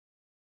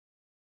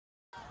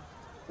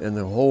And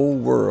the whole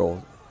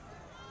world,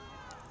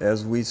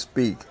 as we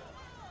speak,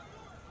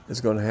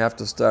 is going to have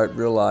to start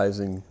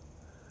realizing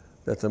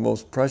that the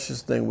most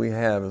precious thing we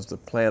have is the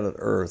planet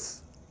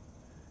Earth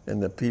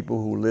and the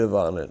people who live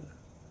on it.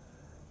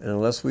 And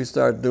unless we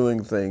start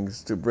doing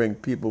things to bring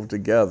people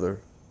together,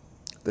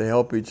 to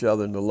help each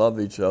other and to love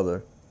each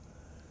other,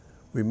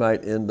 we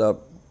might end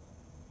up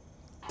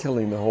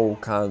killing the whole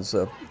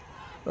concept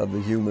of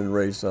the human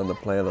race on the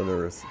planet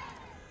Earth.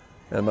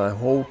 And my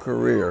whole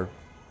career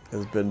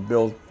has been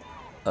built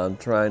on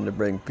trying to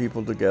bring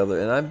people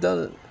together, and I've done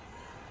it.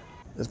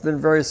 It's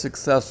been very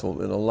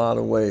successful in a lot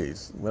of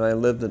ways. When I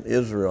lived in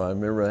Israel, I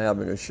remember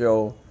having a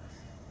show,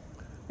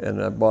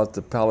 and I brought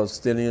the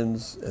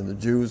Palestinians and the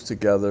Jews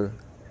together,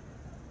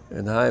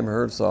 and Chaim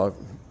Herzog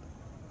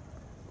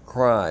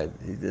cried.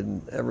 He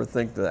didn't ever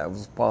think that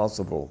was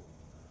possible.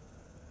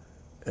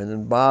 And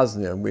in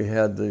Bosnia, we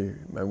had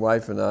my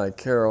wife and I,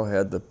 Carol,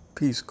 had the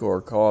Peace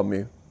Corps call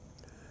me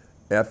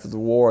after the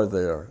war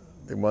there.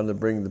 They wanted to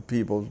bring the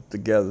people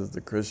together,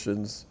 the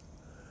Christians.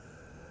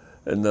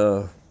 And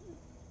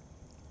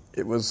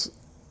it was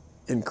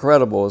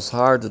incredible. It's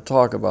hard to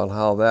talk about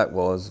how that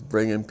was,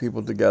 bringing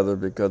people together,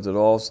 because it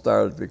all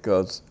started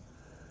because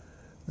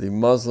the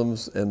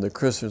Muslims and the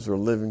Christians were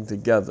living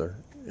together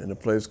in a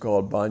place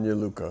called Banja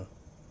Luka.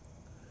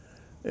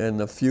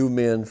 And a few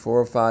men, 4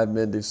 or 5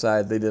 men,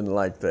 decided they didn't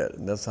like that,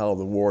 and that's how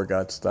the war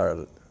got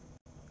started.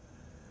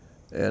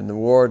 And the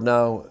war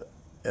now,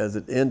 as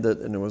it ended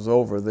and it was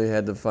over, they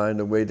had to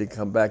find a way to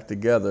come back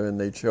together, and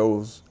they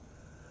chose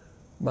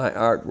my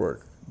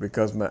artwork,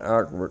 because my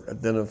artwork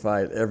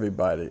identified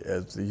everybody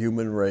as the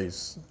human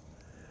race.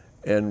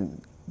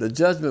 And the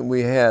judgment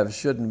we have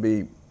shouldn't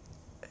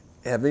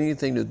have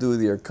anything to do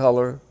with your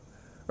color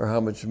or how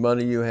much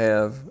money you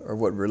have or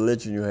what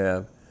religion you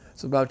have.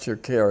 It's about your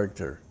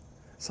character.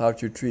 It's how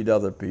you treat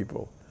other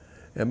people.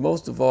 And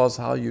most of all, it's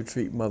how you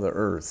treat Mother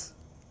Earth.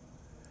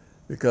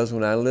 Because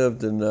when I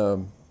lived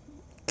in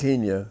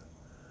Kenya,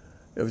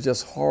 it was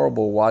just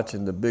horrible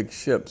watching the big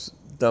ships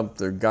dump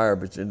their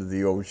garbage into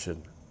the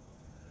ocean.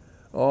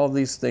 All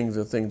these things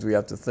are things we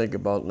have to think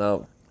about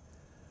now.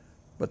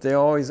 But they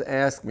always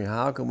ask me,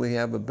 how can we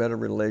have a better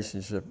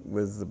relationship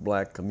with the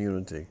black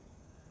community?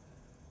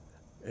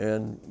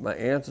 And my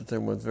answer to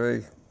them was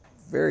very,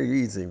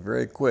 very easy,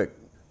 very quick.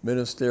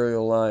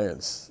 Ministerial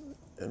Alliance.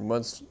 And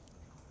once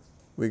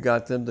we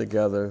got them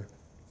together,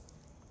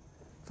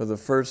 for the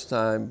first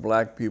time,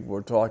 black people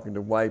were talking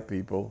to white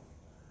people,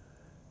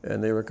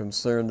 and they were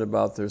concerned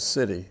about their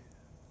city.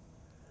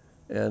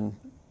 And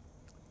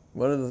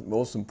one of the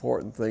most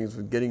important things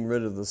was getting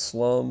rid of the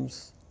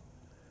slums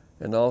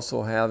and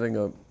also having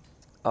a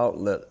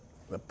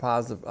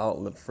positive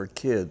outlet for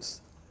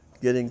kids,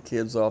 getting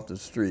kids off the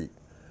street.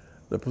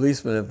 The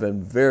policemen have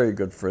been very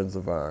good friends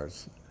of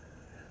ours.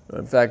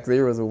 In fact,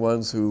 they were the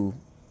ones who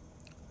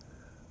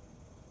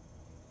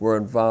were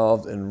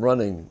involved in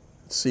running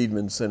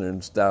Seidman Center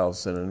and Stiles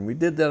Center. And we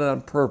did that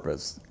on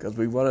purpose because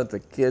we wanted the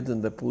kids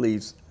and the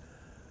police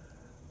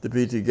to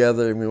be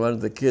together, and we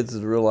wanted the kids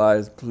to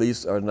realize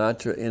police are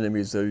not your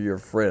enemies, they're your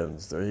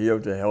friends. They're here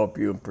to help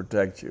you and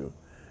protect you.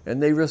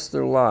 And they risk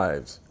their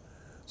lives.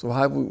 So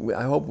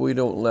I hope we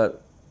don't let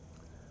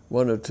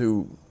 1 or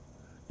 2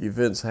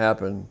 events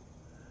happen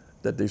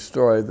that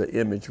destroy the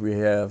image we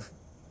have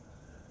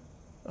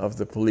of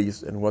the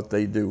police and what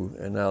they do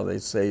and how they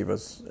save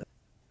us.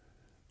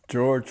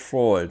 George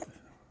Floyd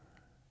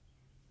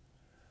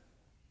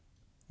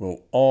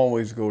will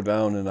always go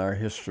down in our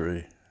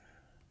history.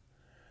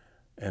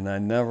 And I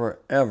never,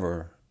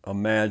 ever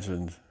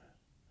imagined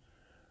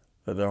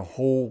that our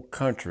whole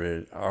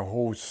country, our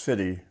whole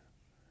city,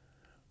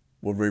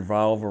 would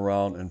revolve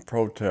around and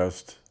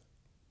protest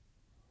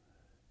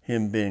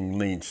him being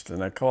lynched.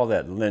 And I call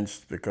that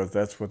lynched because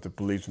that's what the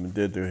policeman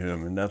did to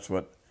him, and that's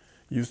what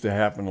used to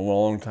happen a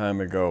long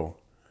time ago.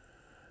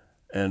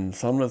 And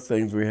some of the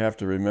things we have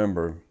to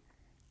remember,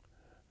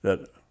 that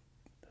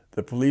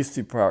the police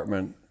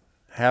department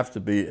have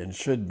to be and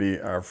should be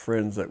our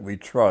friends that we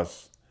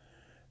trust.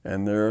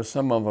 And there are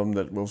some of them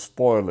that will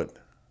spoil it,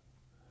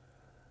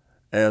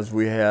 as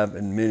we have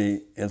in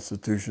many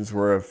institutions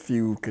where a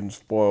few can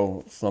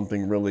spoil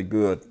something really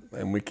good,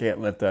 and we can't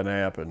let that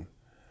happen.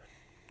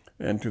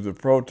 And to the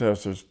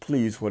protesters,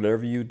 please,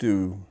 whatever you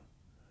do,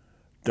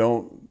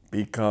 don't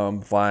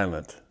become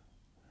violent.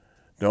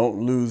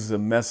 Don't lose the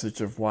message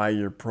of why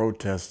you're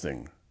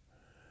protesting,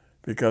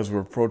 because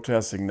we're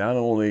protesting not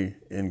only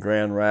in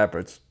Grand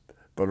Rapids,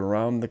 but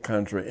around the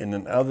country and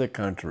in other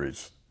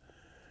countries.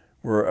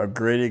 We're a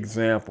great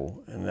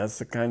example, and that's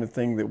the kind of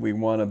thing that we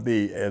want to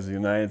be as the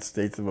United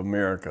States of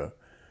America,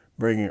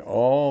 bringing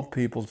all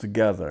people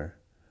together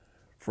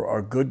for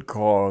a good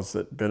cause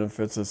that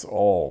benefits us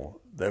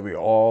all, that we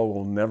all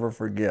will never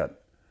forget.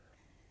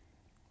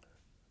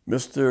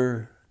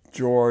 Mr.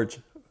 George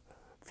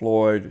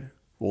Floyd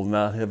will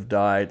not have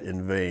died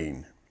in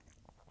vain.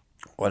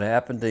 What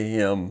happened to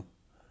him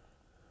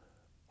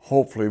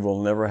hopefully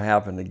will never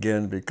happen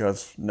again,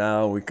 because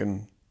now we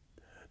can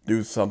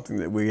do something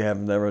that we have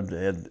never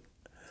had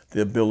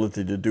the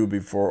ability to do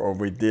before, or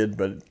we did,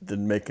 but it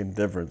didn't make a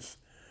difference.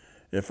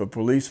 If a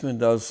policeman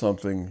does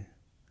something,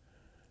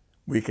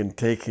 we can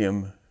take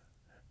him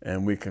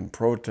and we can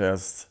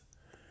protest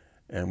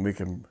and we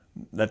can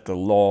let the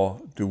law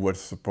do what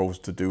it's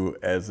supposed to do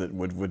as it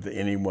would with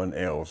anyone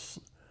else.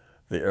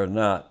 They are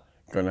not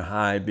going to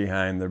hide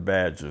behind their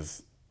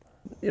badges.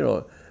 You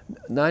know,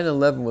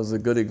 9/11 was a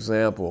good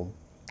example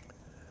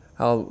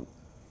how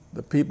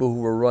the people who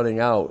were running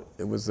out,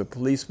 it was the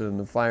policemen and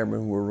the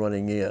firemen who were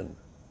running in.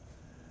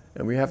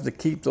 And we have to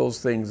keep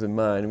those things in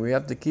mind. And we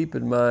have to keep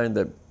in mind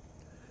that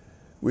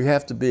we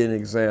have to be an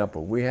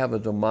example. We have a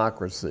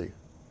democracy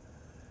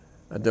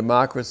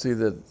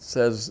that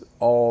says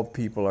all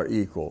people are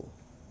equal,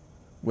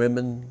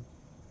 women,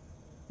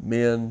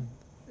 men,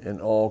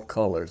 and all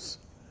colors.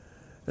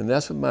 And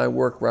that's what my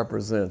work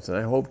represents. And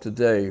I hope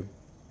today,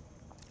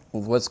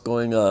 with what's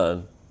going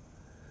on,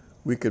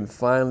 we can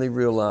finally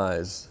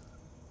realize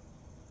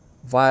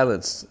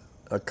violence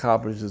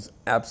accomplishes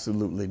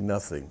absolutely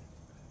nothing.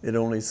 It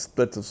only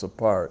splits us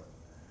apart.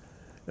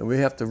 And we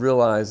have to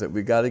realize that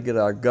we got to get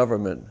our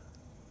government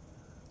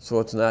so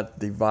it's not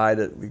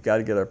divided. We got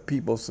to get our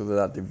people so they're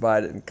not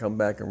divided, and come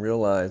back and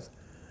realize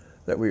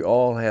that we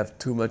all have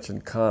too much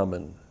in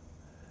common.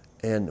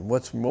 And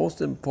what's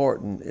most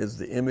important is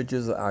the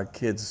images that our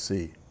kids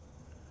see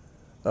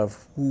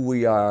of who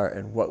we are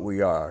and what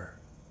we are.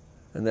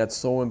 And that's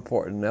so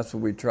important. That's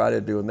what we try to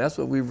do. And that's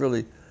what we've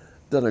really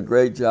done a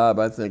great job,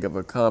 I think, of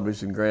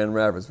accomplishing in Grand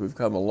Rapids. We've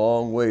come a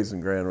long ways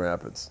in Grand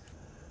Rapids.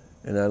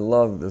 And I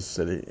love this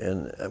city.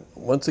 And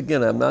once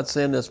again, I'm not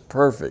saying it's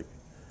perfect.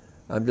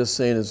 I'm just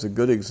saying it's a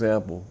good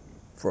example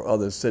for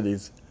other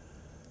cities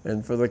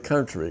and for the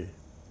country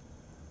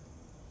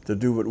to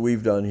do what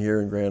we've done here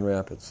in Grand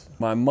Rapids.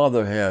 My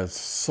mother has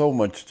so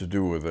much to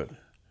do with it.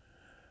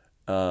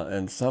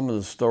 And some of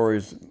the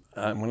stories,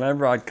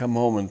 whenever I'd come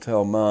home and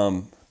tell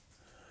Mom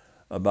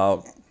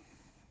about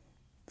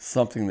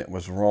something that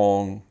was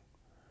wrong,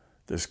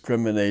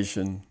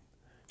 discrimination,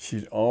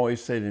 she'd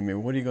always say to me,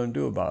 "What are you going to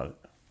do about it?"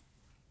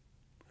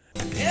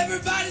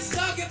 Everybody's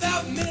talking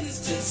about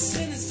ministers,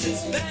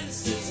 sinisters,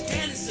 banisters,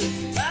 canisters,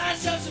 fly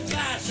shops and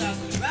fly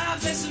shops,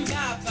 bye-byes and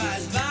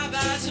bye-byes,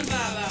 bye-byes and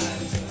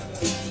bye-byes.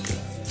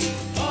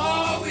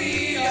 All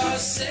we are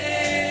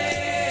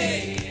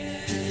saying